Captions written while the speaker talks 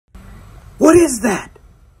What is that?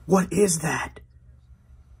 What is that?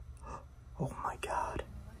 Oh my God.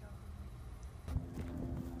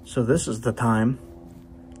 So this is the time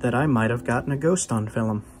that I might have gotten a ghost on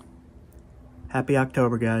film. Happy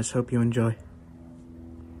October, guys. Hope you enjoy.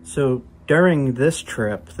 So during this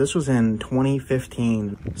trip, this was in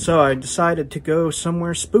 2015, so I decided to go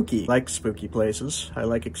somewhere spooky. I like spooky places. I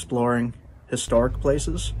like exploring historic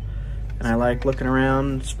places, and I like looking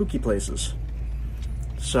around spooky places.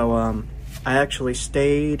 So I actually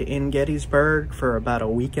stayed in Gettysburg for about a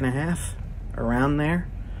week and a half, around there.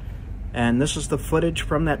 And this is the footage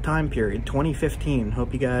from that time period, 2015.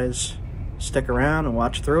 Hope you guys stick around and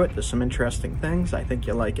watch through it. There's some interesting things. I think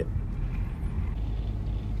you'll like it.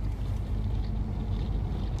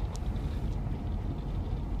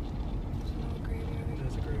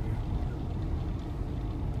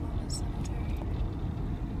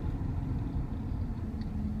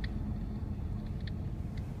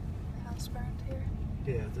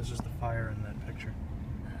 Yeah, this is the fire in that picture.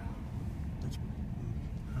 That's,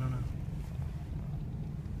 I don't know.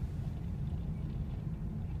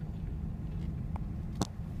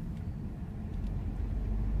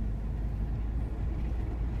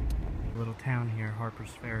 Little town here, Harper's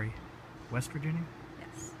Ferry. West Virginia?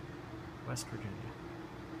 Yes. West Virginia.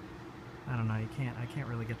 I don't know, I can't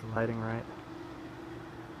really get the lighting right.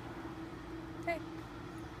 Okay.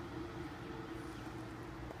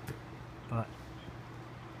 But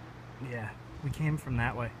yeah, we came from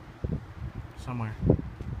that way, somewhere.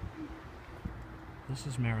 This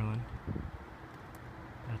is Maryland.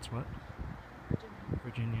 That's what?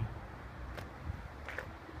 Virginia.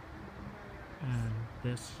 And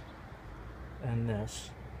this and this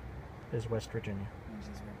is West Virginia.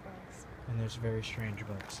 And there's very strange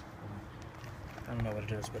bugs. I don't know what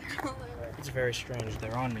it is, but it's very strange.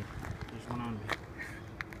 They're on me. There's one on me.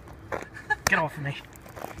 Get off of me.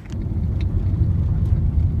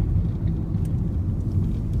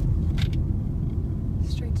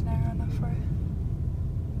 Street's narrow enough for you.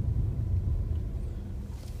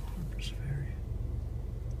 Harper's Ferry.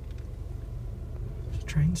 There's a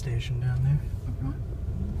train station down there.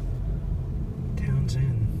 Town's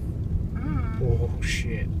Inn. Oh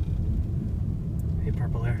shit. Hey,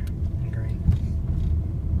 purple hair and green.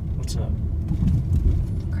 What's up?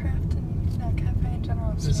 Craft and cafe in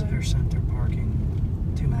general. Visitor center parking,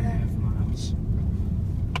 2.5 miles.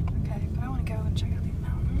 Okay, but I want to go and check out these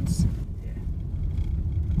mountains. Yeah.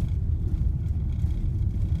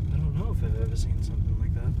 I don't know if I've ever seen something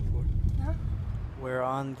like that before. No? We're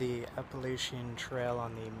on the Appalachian Trail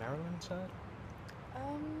on the Maryland side.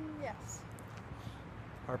 Yes.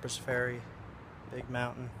 Harper's Ferry, big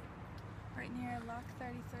mountain. Right near Lock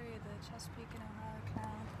 33, the Chesapeake and Ohio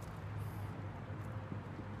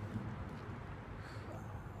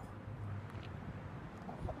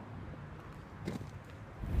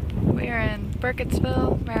Canal. We are in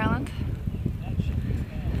Burkittsville, Maryland.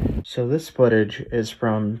 So this footage is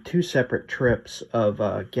from 2 separate trips of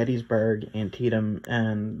Gettysburg, Antietam,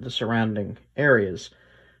 and the surrounding areas.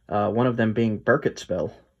 One of them being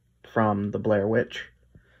Burkittsville from the Blair Witch.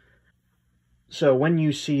 So when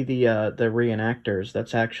you see the reenactors,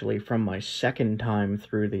 that's actually from my second time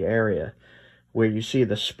through the area. Where you see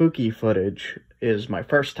the spooky footage is my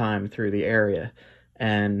first time through the area,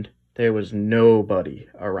 and there was nobody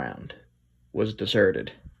around. It was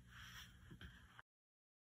deserted.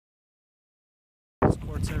 There's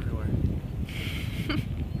courts everywhere.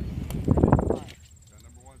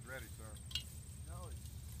 Number one's ready, sir.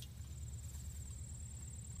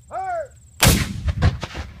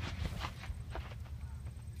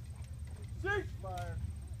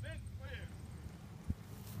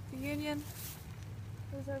 The Union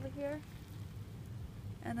was over here,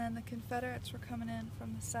 and then the Confederates were coming in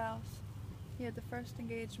from the south. He had the first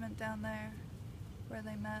engagement down there where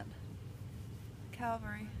they met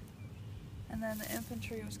cavalry, and then the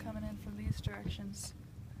infantry was coming in from these directions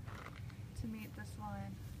to meet this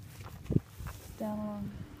line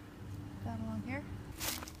down along here.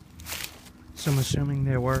 So I'm assuming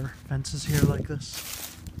there were fences here like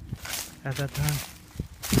this at that time.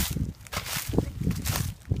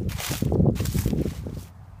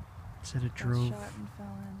 It said it drove. Got shot and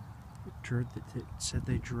fell in. It said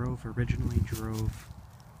they originally drove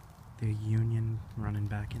the Union running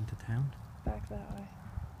back into town. Back that way.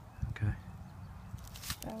 Okay.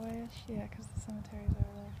 That way-ish? Yeah, because the cemetery's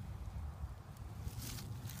over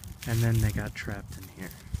there. And then they got trapped in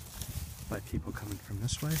here by people coming from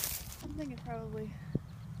this way. I'm thinking probably.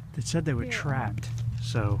 They said they were trapped,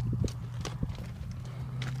 so.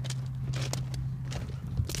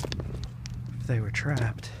 If they were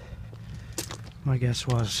trapped, my guess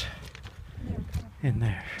was in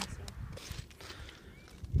there.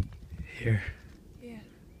 Here. Yeah.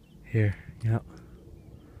 Here. Yep.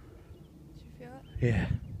 Did you feel it? Yeah.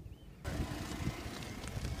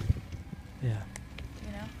 Yeah.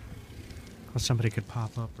 You know? Well, somebody could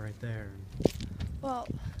pop up right there. Well,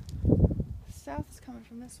 the south is coming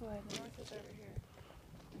from this way, the north is over here.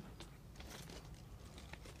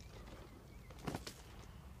 It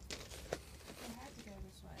had to go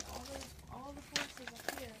this way. All the forces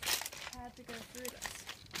up here had to go through this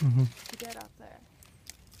to get up there.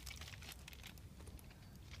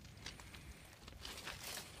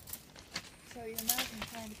 So you imagine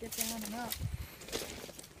trying to get down and up.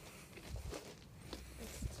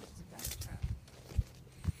 It's just a death trap.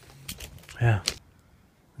 Yeah.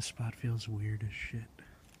 This spot feels weird as shit.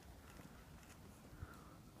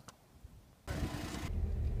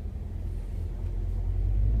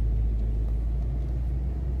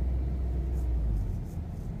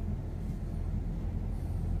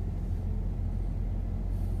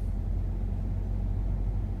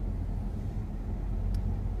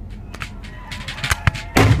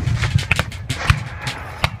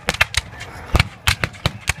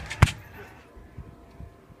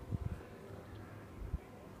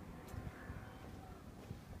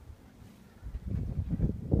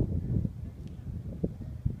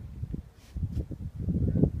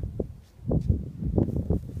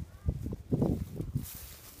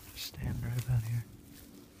 Stand right about here.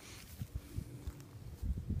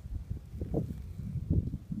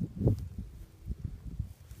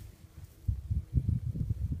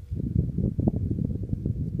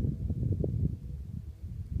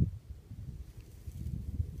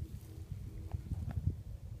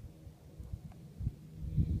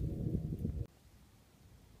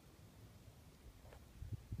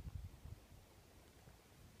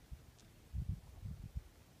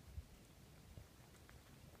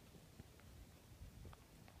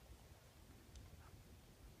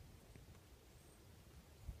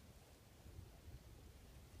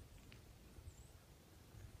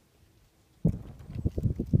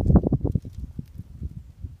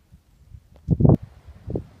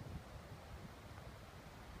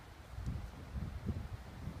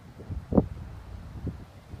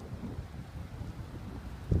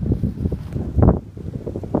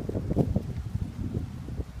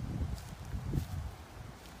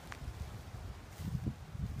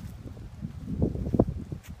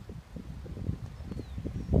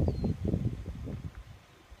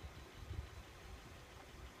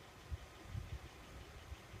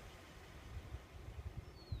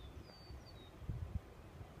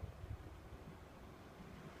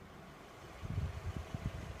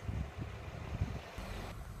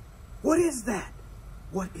 What is that?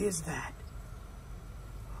 What is that?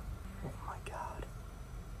 Oh my god.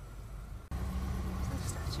 Is that a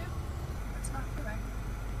statue? That's not correct.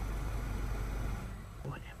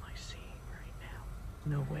 What am I seeing right now?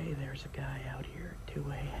 No way there's a guy out here at 2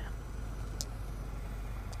 a.m.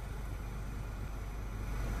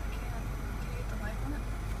 I can't. Can you get the light on it?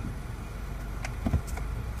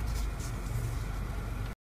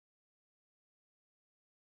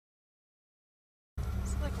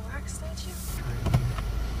 Is it like a wax statue?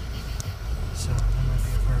 So, that might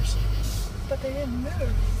be a person. But they didn't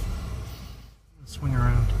move. Swing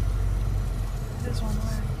around. It is one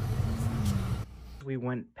way. As we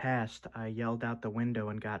went past, I yelled out the window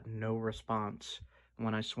and got no response.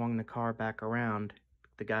 When I swung the car back around,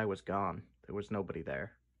 the guy was gone. There was nobody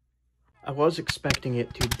there. I was expecting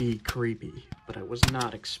it to be creepy, but I was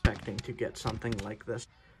not expecting to get something like this.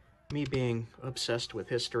 Me being obsessed with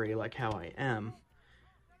history like how I am,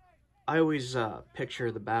 I always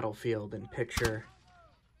picture the battlefield and picture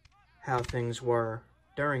how things were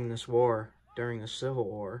during this war, during the Civil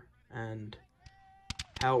War, and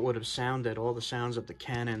how it would have sounded, all the sounds of the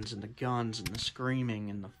cannons and the guns and the screaming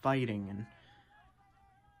and the fighting, and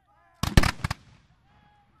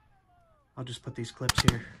I'll just put these clips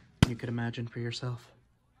here. You could imagine for yourself.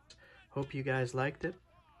 Hope you guys liked it.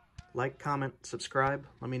 Like, comment, subscribe.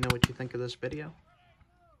 Let me know what you think of this video.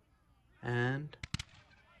 And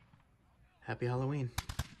happy Halloween.